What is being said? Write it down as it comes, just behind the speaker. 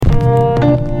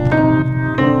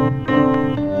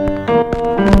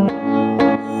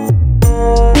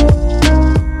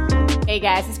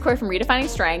Redefining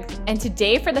Strength, and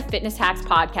today for the Fitness Hacks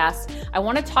podcast, I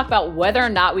want to talk about whether or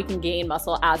not we can gain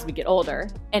muscle as we get older,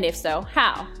 and if so,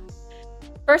 how.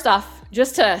 First off,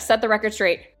 just to set the record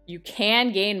straight, you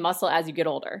can gain muscle as you get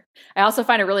older. I also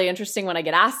find it really interesting when I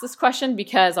get asked this question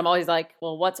because I'm always like,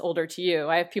 well, what's older to you?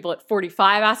 I have people at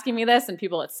 45 asking me this and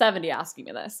people at 70 asking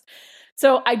me this.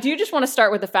 So I do just want to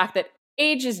start with the fact that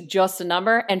age is just a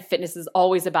number and fitness is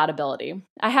always about ability.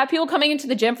 I have people coming into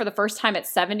the gym for the first time at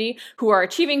 70 who are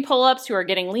achieving pull-ups, who are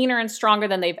getting leaner and stronger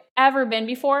than they've ever been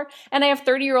before. And I have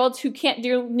 30-year-olds who can't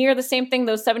do near the same thing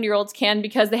those 70-year-olds can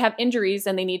because they have injuries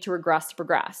and they need to regress to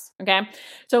progress. Okay.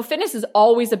 So fitness is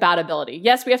always about ability.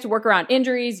 Yes, we have to work around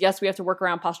injuries. Yes, we have to work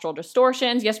around postural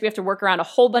distortions. Yes, we have to work around a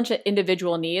whole bunch of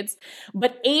individual needs,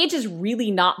 but age is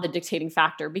really not the dictating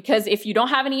factor because if you don't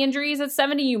have any injuries at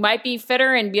 70, you might be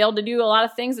fitter and be able to do a lot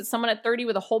of things that someone at 30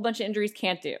 with a whole bunch of injuries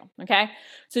can't do, okay?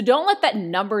 So don't let that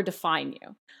number define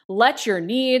you. Let your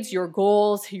needs, your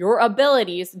goals, your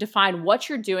abilities define what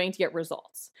you're doing to get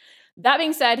results. That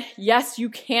being said, yes, you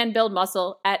can build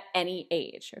muscle at any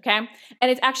age, okay?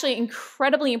 And it's actually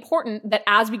incredibly important that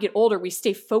as we get older, we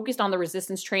stay focused on the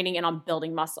resistance training and on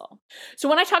building muscle. So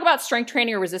when I talk about strength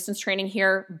training or resistance training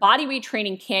here, body weight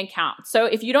training can count. So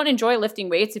if you don't enjoy lifting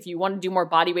weights, if you want to do more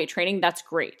body weight training, that's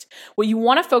great. What you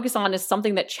want to focus on is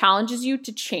something that challenges you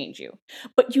to change you.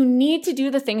 But you need to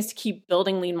do the things to keep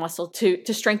building lean muscle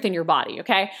to strengthen your body,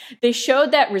 okay? They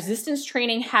showed that resistance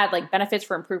training had benefits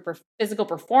for improved physical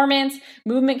performance,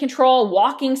 movement control,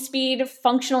 walking speed,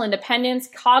 functional independence,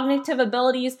 cognitive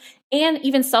abilities, and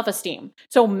even self-esteem.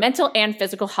 So mental and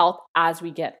physical health as we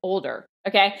get older.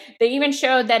 Okay. They even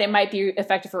showed that it might be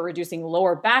effective for reducing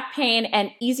lower back pain and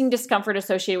easing discomfort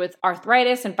associated with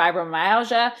arthritis and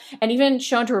fibromyalgia, and even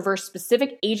shown to reverse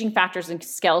specific aging factors in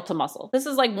skeletal muscle. This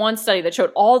is one study that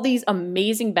showed all these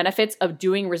amazing benefits of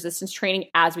doing resistance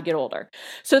training as we get older.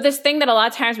 So this thing that a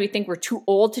lot of times we think we're too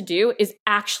old to do is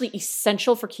actually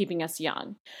essential for keeping us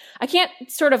young. I can't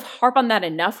sort of harp on that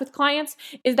enough with clients,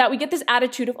 is that we get this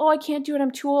attitude of, oh, I can't do it, I'm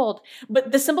too old.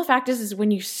 But the simple fact is when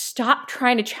you stop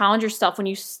trying to challenge yourself, when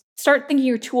you start thinking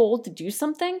you're too old to do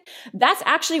something, that's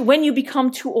actually when you become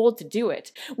too old to do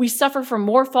it. We suffer from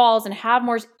more falls and have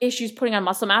more issues putting on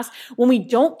muscle mass when we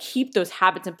don't keep those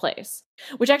habits in place.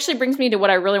 Which actually brings me to what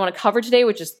I really want to cover today,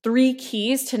 which is 3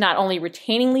 keys to not only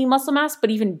retaining lean muscle mass, but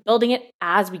even building it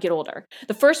as we get older.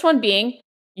 The first one being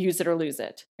use it or lose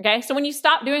it. Okay. So when you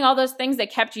stop doing all those things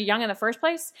that kept you young in the first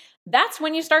place, that's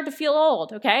when you start to feel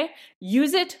old. Okay.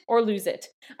 Use it or lose it.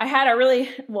 I had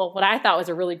what I thought was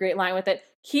a really great line with it.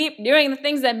 Keep doing the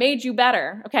things that made you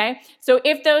better. Okay. So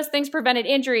if those things prevented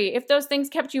injury, if those things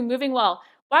kept you moving well,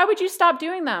 why would you stop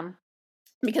doing them?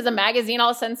 Because a magazine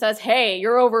all of a sudden says, hey,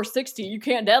 you're over 60, you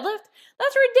can't deadlift?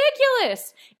 That's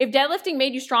ridiculous. If deadlifting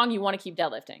made you strong, you want to keep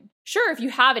deadlifting. Sure, if you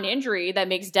have an injury that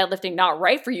makes deadlifting not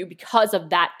right for you because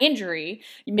of that injury,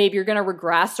 maybe you're going to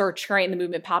regress or train the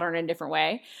movement pattern in a different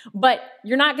way. But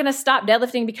you're not going to stop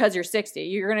deadlifting because you're 60.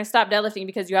 You're going to stop deadlifting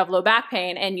because you have low back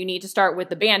pain and you need to start with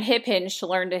the band hip hinge to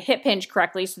learn to hip hinge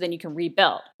correctly so then you can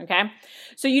rebuild, okay?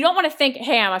 So you don't want to think,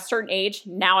 hey, I'm a certain age,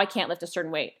 now I can't lift a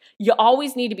certain weight. You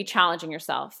always need to be challenging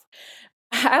yourself.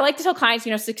 I like to tell clients,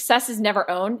 success is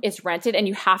never owned, it's rented, and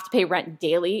you have to pay rent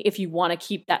daily if you want to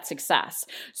keep that success.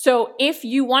 So if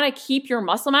you want to keep your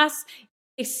muscle mass,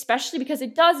 especially because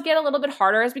it does get a little bit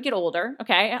harder as we get older,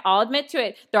 okay? I'll admit to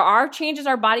it. There are changes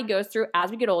our body goes through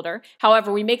as we get older.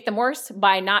 However, we make them worse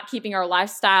by not keeping our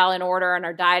lifestyle in order and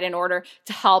our diet in order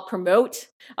to help promote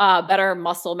better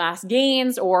muscle mass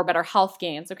gains or better health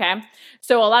gains, okay?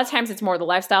 So a lot of times it's more the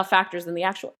lifestyle factors than the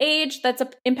actual age that's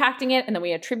impacting it, and then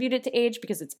we attribute it to age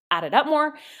because it's added up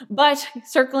more. But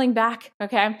circling back,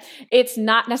 okay, it's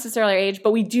not necessarily age,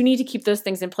 but we do need to keep those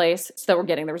things in place so that we're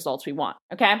getting the results we want,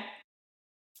 okay?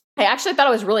 I actually thought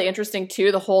it was really interesting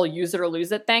too, the whole use it or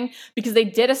lose it thing, because they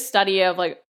did a study of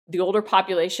the older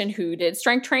population who did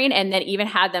strength train and then even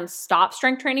had them stop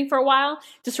strength training for a while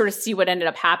to sort of see what ended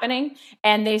up happening.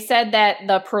 And they said that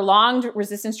the prolonged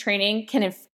resistance training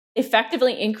can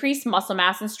effectively increase muscle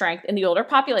mass and strength in the older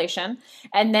population.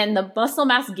 And then the muscle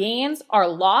mass gains are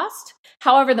lost.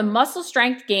 However, the muscle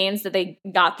strength gains that they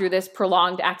got through this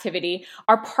prolonged activity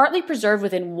are partly preserved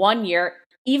within 1 year,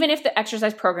 even if the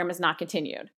exercise program is not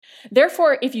continued.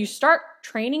 Therefore, if you start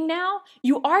training now,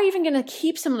 you are even going to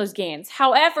keep some of those gains.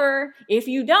 However, if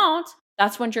you don't,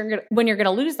 that's when you're going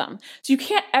to lose them. So you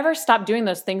can't ever stop doing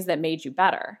those things that made you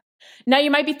better. Now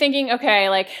you might be thinking, okay,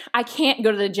 like I can't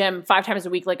go to the gym 5 times a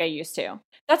week like I used to.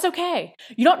 That's okay.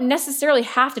 You don't necessarily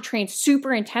have to train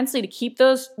super intensely to keep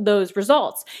those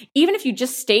results. Even if you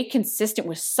just stay consistent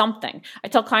with something. I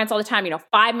tell clients all the time,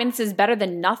 5 minutes is better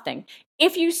than nothing.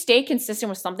 If you stay consistent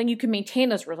with something, you can maintain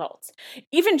those results.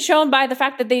 Even shown by the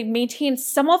fact that they maintain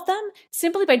some of them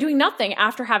simply by doing nothing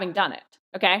after having done it.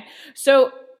 Okay?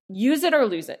 So use it or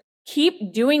lose it.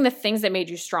 Keep doing the things that made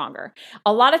you stronger.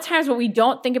 A lot of times what we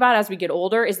don't think about as we get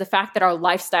older is the fact that our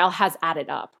lifestyle has added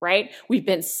up, right? We've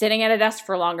been sitting at a desk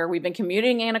for longer. We've been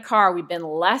commuting in a car. We've been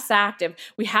less active.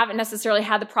 We haven't necessarily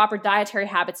had the proper dietary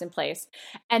habits in place.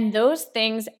 And those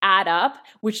things add up,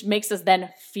 which makes us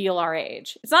then feel our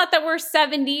age. It's not that we're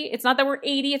 70. It's not that we're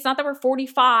 80. It's not that we're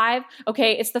 45.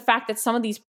 Okay. It's the fact that some of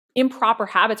these improper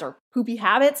habits or poopy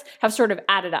habits have sort of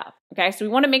added up. Okay. So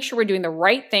we want to make sure we're doing the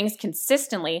right things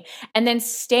consistently and then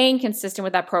staying consistent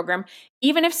with that program,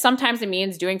 even if sometimes it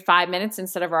means doing 5 minutes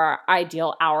instead of our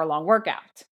ideal hour-long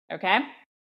workout. Okay.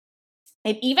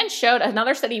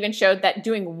 Another study even showed that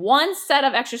doing one set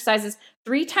of exercises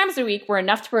 3 times a week were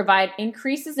enough to provide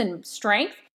increases in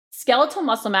strength, skeletal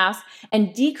muscle mass,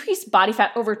 and decreased body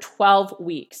fat over 12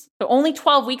 weeks. So only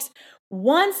 12 weeks,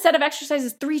 one set of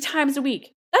exercises 3 times a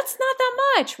week. That's not that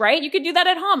much, right? You could do that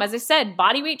at home. As I said,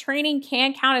 body weight training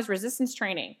can count as resistance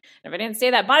training. And if I didn't say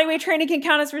that, body weight training can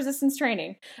count as resistance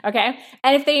training, okay?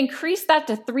 And if they increased that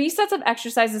to 3 sets of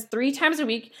exercises 3 times a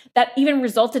week, that even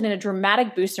resulted in a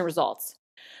dramatic boost in results.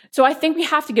 So I think we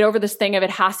have to get over this thing of it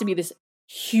has to be this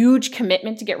huge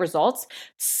commitment to get results.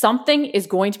 Something is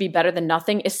going to be better than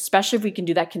nothing, especially if we can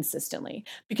do that consistently,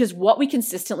 because what we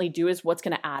consistently do is what's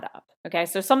going to add up. Okay.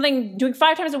 So something doing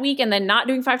 5 times a week and then not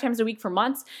doing 5 times a week for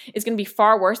months is going to be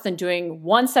far worse than doing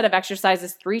one set of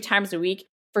exercises 3 times a week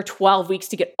for 12 weeks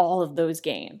to get all of those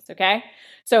gains. Okay.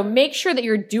 So make sure that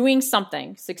you're doing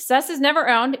something. Success is never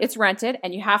owned. It's rented,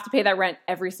 and you have to pay that rent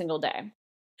every single day.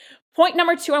 Point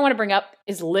number 2 I want to bring up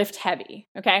is lift heavy,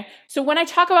 okay? So when I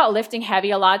talk about lifting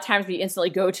heavy, a lot of times we instantly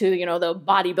go to, the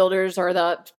bodybuilders or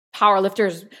the power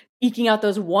lifters eking out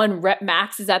those 1 rep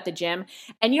maxes at the gym,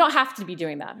 and you don't have to be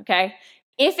doing that, okay?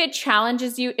 If it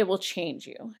challenges you, it will change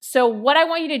you. So what I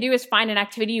want you to do is find an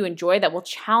activity you enjoy that will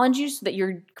challenge you so that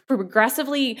you're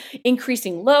progressively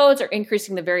increasing loads or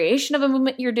increasing the variation of a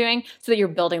movement you're doing so that you're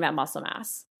building that muscle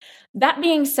mass. That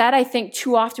being said, I think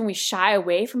too often we shy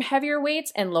away from heavier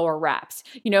weights and lower reps.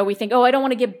 We think, I don't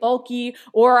want to get bulky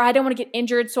or I don't want to get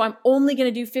injured, so I'm only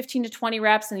going to do 15 to 20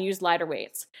 reps and use lighter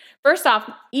weights. First off,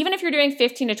 even if you're doing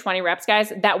 15 to 20 reps,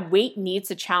 guys, that weight needs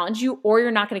to challenge you or you're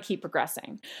not going to keep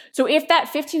progressing. So if that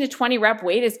 15 to 20 rep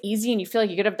weight is easy and you feel like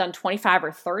you could have done 25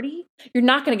 or 30, you're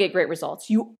not going to get great results.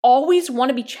 You always want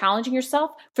to be challenging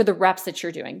yourself for the reps that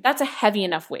you're doing. That's a heavy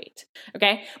enough weight,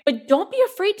 okay? But don't be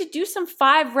afraid to do some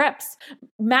 5 reps.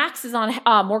 Maxes on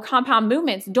more compound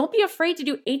movements. Don't be afraid to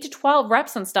do 8 to 12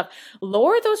 reps on stuff.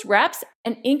 Lower those reps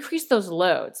and increase those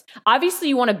loads. Obviously,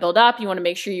 you want to build up. You want to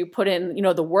make sure you put in,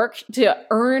 the work to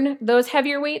earn those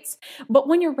heavier weights. But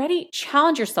when you're ready,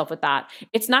 challenge yourself with that.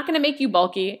 It's not going to make you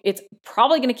bulky. It's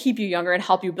probably going to keep you younger and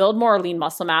help you build more lean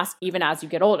muscle mass even as you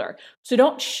get older. So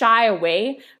don't shy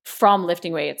away from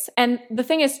lifting weights. And the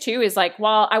thing is too, is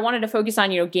while I wanted to focus on,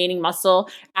 gaining muscle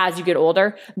as you get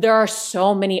older, there are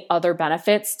so many other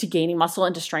benefits to gaining muscle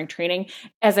and to strength training.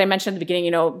 As I mentioned at the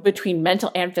beginning, between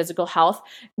mental and physical health,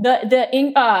 the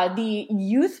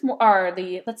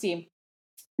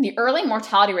early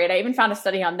mortality rate, I even found a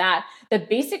study on that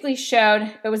basically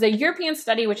showed, it was a European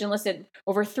study which enlisted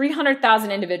over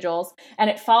 300,000 individuals, and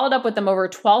it followed up with them over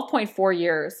 12.4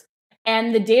 years.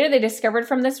 And the data they discovered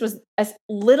from this was as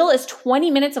little as 20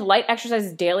 minutes of light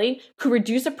exercise daily could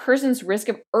reduce a person's risk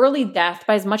of early death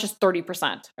by as much as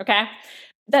 30%, okay?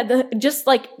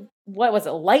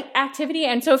 Light activity.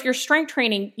 And so if you're strength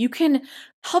training, you can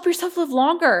help yourself live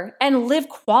longer and live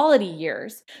quality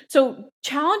years. So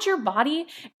challenge your body.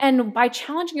 And by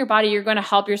challenging your body, you're going to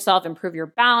help yourself improve your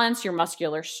balance, your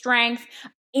muscular strength,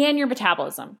 and your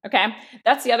metabolism. Okay.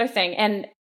 That's the other thing. And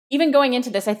even going into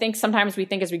this, I think sometimes we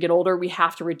think as we get older, we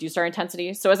have to reduce our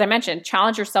intensity. So as I mentioned,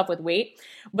 challenge yourself with weight.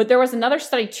 But there was another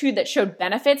study too that showed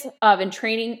benefits of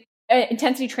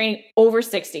intensity training over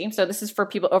 60. So this is for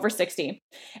people over 60.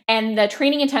 And the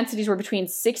training intensities were between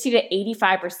 60 to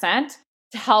 85%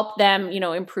 to help them,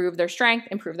 improve their strength,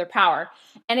 improve their power.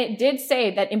 And it did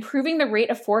say that improving the rate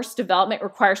of force development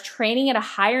requires training at a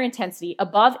higher intensity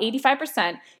above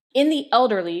 85%, in the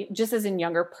elderly, just as in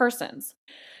younger persons.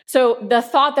 So the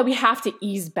thought that we have to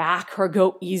ease back or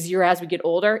go easier as we get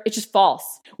older, it's just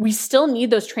false. We still need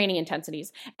those training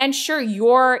intensities. And sure,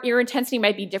 your intensity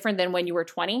might be different than when you were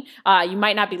 20. You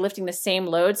might not be lifting the same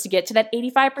loads to get to that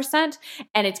 85%.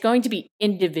 And it's going to be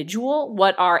individual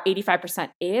what our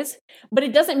 85% is. But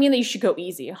it doesn't mean that you should go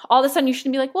easy. All of a sudden you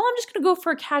shouldn't be like, well, I'm just going to go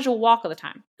for a casual walk all the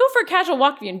time. Go for a casual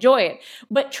walk if you enjoy it.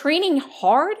 But training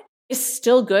hard is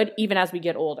still good even as we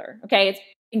get older. Okay. It's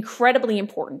incredibly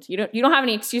important. You don't have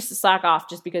any excuse to slack off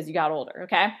just because you got older,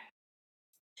 okay?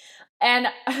 And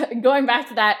going back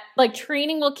to that, like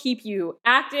training will keep you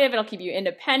active, it'll keep you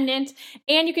independent,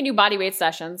 and you can do body weight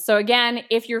sessions. So again,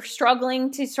 if you're struggling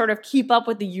to sort of keep up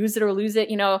with the use it or lose it,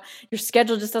 your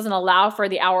schedule just doesn't allow for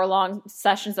the hour-long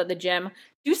sessions at the gym,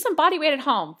 do some body weight at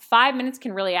home. 5 minutes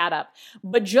can really add up.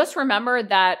 But just remember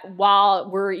that while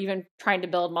we're even trying to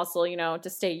build muscle, to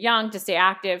stay young, to stay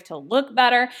active, to look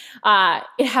better,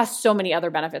 it has so many other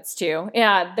benefits too.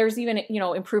 Yeah, there's even,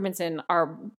 improvements in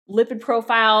our lipid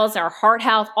profiles, our heart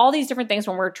health, all these different things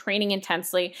when we're training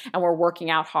intensely and we're working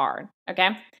out hard, okay?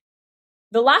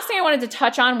 The last thing I wanted to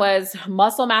touch on was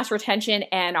muscle mass retention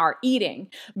and our eating.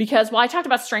 Because while I talked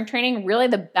about strength training, really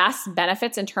the best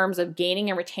benefits in terms of gaining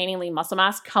and retaining lean muscle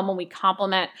mass come when we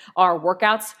complement our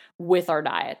workouts with our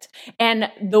diet. And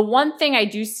the one thing I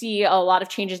do see a lot of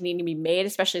changes needing to be made,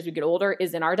 especially as we get older,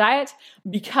 is in our diet.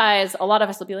 Because a lot of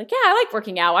us will be like, yeah, I like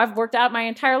working out. I've worked out my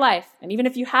entire life. And even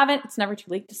if you haven't, it's never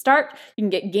too late to start. You can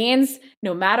get gains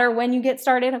no matter when you get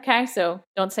started, okay? So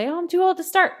don't say, oh, I'm too old to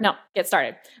start. No, get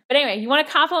started. But anyway, you want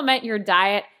to complement your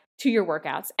diet to your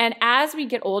workouts. And as we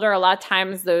get older, a lot of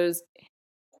times those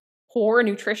poor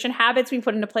nutrition habits we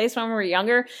put into place when we were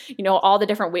younger, all the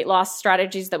different weight loss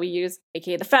strategies that we use,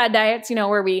 aka the fad diets,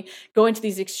 where we go into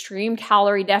these extreme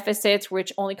calorie deficits,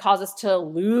 which only cause us to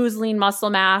lose lean muscle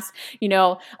mass.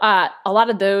 A lot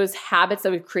of those habits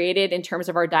that we've created in terms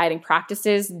of our dieting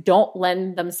practices don't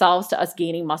lend themselves to us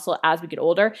gaining muscle as we get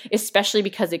older, especially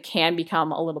because it can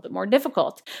become a little bit more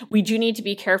difficult. We do need to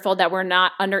be careful that we're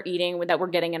not under eating, that we're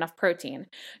getting enough protein.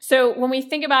 So when we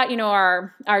think about,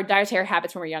 our dietary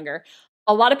habits when we're younger,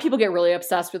 a lot of people get really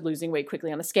obsessed with losing weight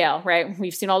quickly on the scale, right?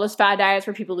 We've seen all those fad diets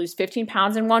where people lose 15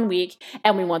 pounds in 1 week,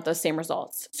 and we want those same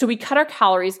results. So we cut our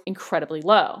calories incredibly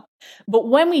low. But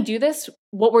when we do this,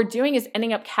 what we're doing is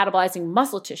ending up catabolizing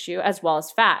muscle tissue as well as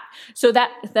fat. So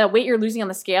that weight you're losing on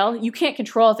the scale, you can't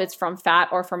control if it's from fat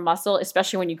or from muscle,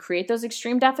 especially when you create those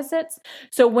extreme deficits.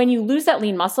 So when you lose that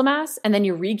lean muscle mass and then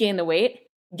you regain the weight,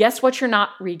 guess what you're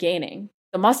not regaining?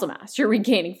 The muscle mass. You're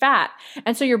regaining fat.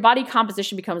 And so your body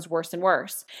composition becomes worse and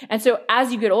worse. And so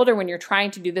as you get older, when you're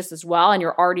trying to do this as well, and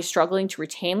you're already struggling to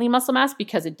retain lean muscle mass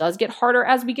because it does get harder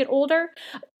as we get older,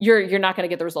 you're not going to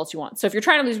get the results you want. So if you're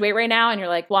trying to lose weight right now and you're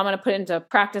like, well, I'm going to put into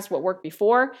practice what worked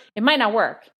before, it might not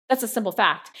work. That's a simple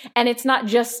fact. And it's not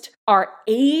just our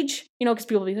age, because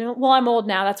people be like, well, I'm old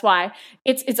now, that's why.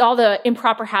 It's all the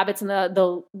improper habits and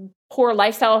the poor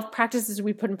lifestyle practices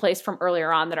we put in place from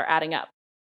earlier on that are adding up.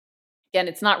 Again,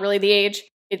 it's not really the age,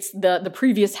 it's the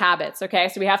previous habits, okay?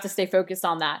 So we have to stay focused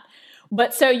on that.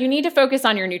 But so you need to focus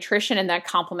on your nutrition and then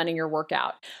complementing your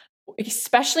workout.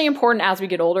 Especially important as we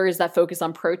get older is that focus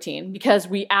on protein, because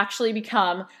we actually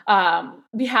become,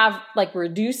 we have like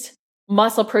reduced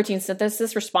muscle protein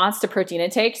synthesis response to protein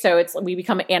intake. So we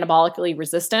become anabolically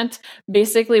resistant.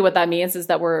 Basically, what that means is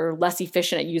that we're less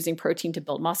efficient at using protein to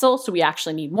build muscle. So we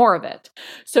actually need more of it.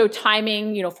 So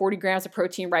timing, 40 grams of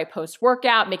protein right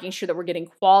post-workout, making sure that we're getting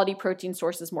quality protein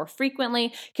sources more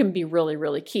frequently can be really,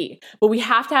 really key. But we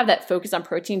have to have that focus on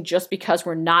protein just because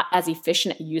we're not as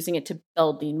efficient at using it to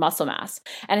build lean muscle mass.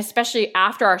 And especially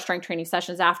after our strength training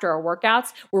sessions, after our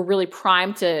workouts, we're really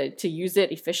primed to use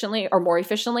it efficiently or more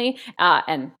efficiently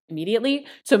and immediately.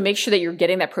 So make sure that you're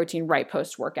getting that protein right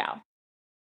post-workout.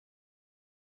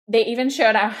 They even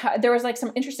showed there was like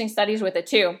some interesting studies with it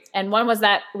too. And one was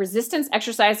that resistance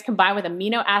exercise combined with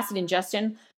amino acid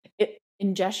ingestion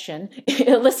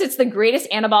elicits the greatest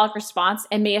anabolic response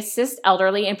and may assist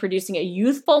elderly in producing a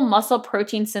youthful muscle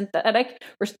protein synthetic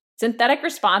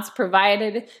response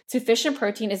provided sufficient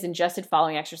protein is ingested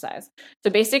following exercise. So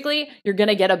basically, you're going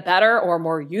to get a better or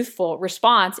more youthful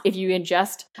response if you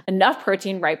ingest enough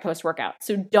protein right post-workout.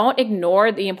 So don't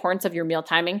ignore the importance of your meal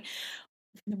timing.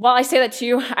 While I say that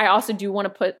too, I also do want to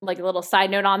put like a little side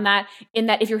note on that, in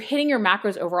that if you're hitting your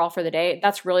macros overall for the day,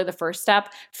 that's really the first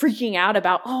step. Freaking out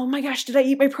about, oh my gosh, did I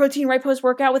eat my protein right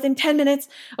post-workout within 10 minutes?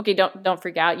 Okay, don't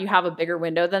freak out. You have a bigger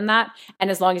window than that.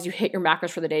 And as long as you hit your macros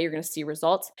for the day, you're going to see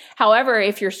results. However,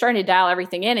 if you're starting to dial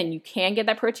everything in and you can get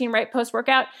that protein right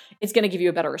post-workout, it's going to give you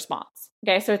a better response.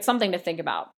 Okay, so it's something to think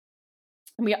about.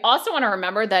 We also want to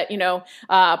remember that,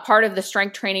 part of the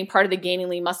strength training, part of the gaining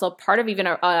lean muscle, part of even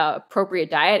an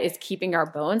appropriate diet is keeping our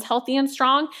bones healthy and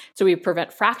strong. So we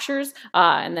prevent fractures.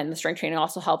 And then the strength training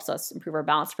also helps us improve our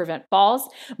balance, prevent falls.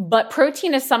 But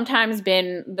protein has sometimes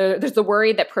been, there's the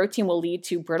worry that protein will lead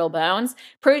to brittle bones.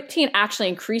 Protein actually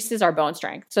increases our bone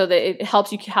strength so that it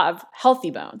helps you have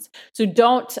healthy bones. So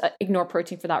don't ignore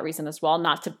protein for that reason as well,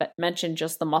 not to mention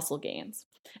just the muscle gains.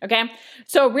 Okay,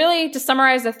 so really to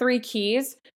summarize the 3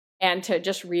 keys and to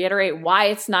just reiterate why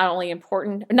it's not only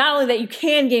that you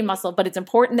can gain muscle, but it's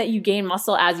important that you gain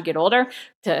muscle as you get older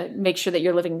to make sure that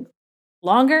you're living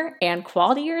longer and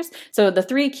quality years. So the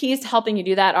 3 keys to helping you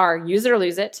do that are use it or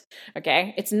lose it.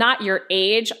 Okay, it's not your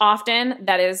age often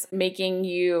that is making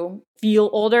you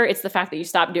feel older. It's the fact that you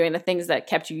stopped doing the things that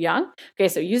kept you young. Okay,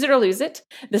 so use it or lose it.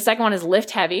 The second one is lift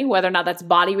heavy, whether or not that's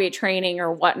body weight training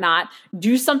or whatnot.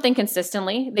 Do something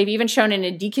consistently. They've even shown in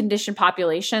a deconditioned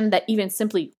population that even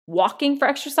simply walking for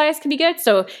exercise can be good.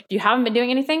 So if you haven't been doing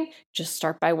anything, just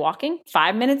start by walking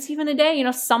 5 minutes even a day,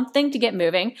 something to get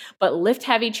moving, but lift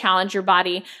heavy, challenge your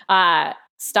body.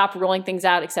 Stop rolling things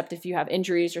out except if you have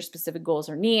injuries or specific goals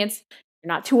or needs.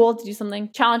 You're not too old to do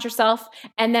something, challenge yourself.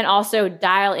 And then also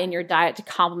dial in your diet to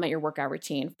complement your workout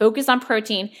routine. Focus on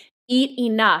protein, eat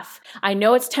enough. I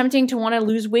know it's tempting to want to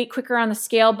lose weight quicker on the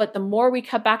scale, but the more we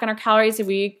cut back on our calories, if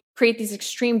we create these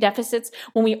extreme deficits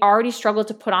when we already struggle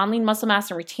to put on lean muscle mass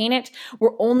and retain it,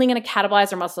 we're only going to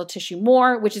catabolize our muscle tissue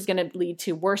more, which is going to lead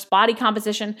to worse body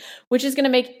composition, which is going to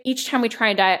make each time we try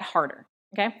and diet harder.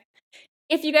 Okay.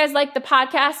 If you guys like the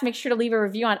podcast, make sure to leave a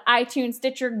review on iTunes,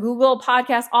 Stitcher, Google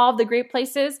Podcasts, all of the great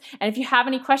places. And if you have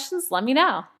any questions, let me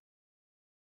know.